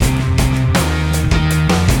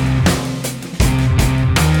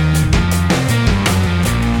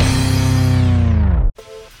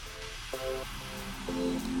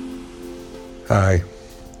Hi.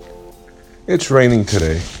 It's raining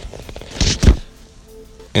today.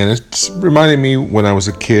 And it's reminding me when I was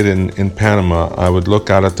a kid in Panama, I would look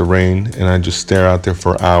out at the rain and I'd just stare out there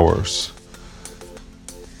for hours.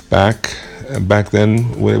 Back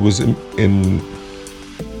then, when it was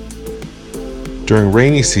during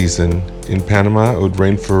rainy season in Panama, it would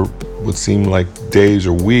rain for what seemed like days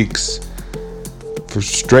or weeks for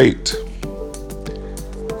straight.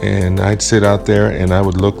 And I'd sit out there and I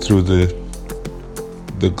would look through the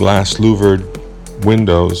glass louvered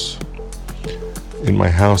windows in my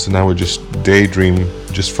house, and I would just daydream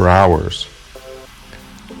just for hours.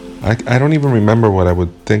 I don't even remember what I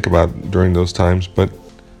would think about during those times, but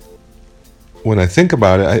when I think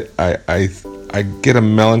about it, I get a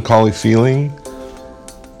melancholy feeling.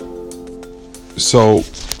 So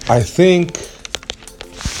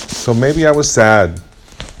maybe I was sad.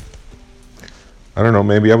 I don't know,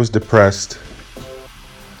 maybe I was depressed.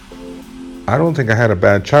 I don't think I had a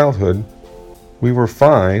bad childhood. We were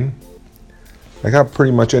fine. I got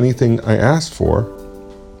pretty much anything I asked for,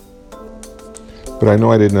 but I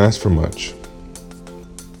know I didn't ask for much.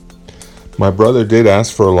 My brother did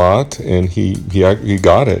ask for a lot, and he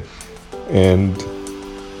got it, and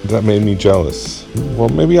that made me jealous. Well,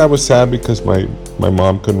 maybe I was sad because my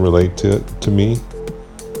mom couldn't relate to me,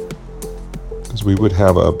 because we would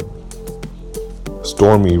have a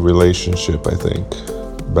stormy relationship, I think,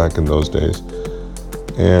 back in those days.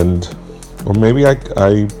 And or maybe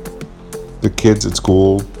the kids at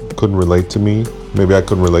school couldn't relate to me. Maybe I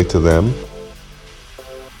couldn't relate to them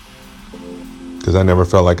because I never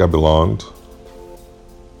felt like I belonged.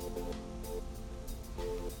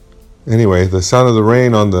 Anyway, the sound of the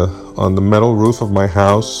rain on the metal roof of my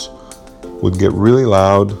house would get really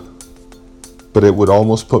loud, but it would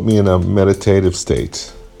almost put me in a meditative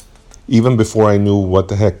state, even before I knew what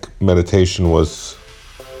the heck meditation was.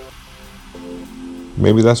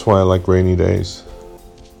 Maybe that's why I like rainy days.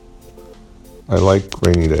 I like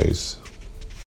rainy days.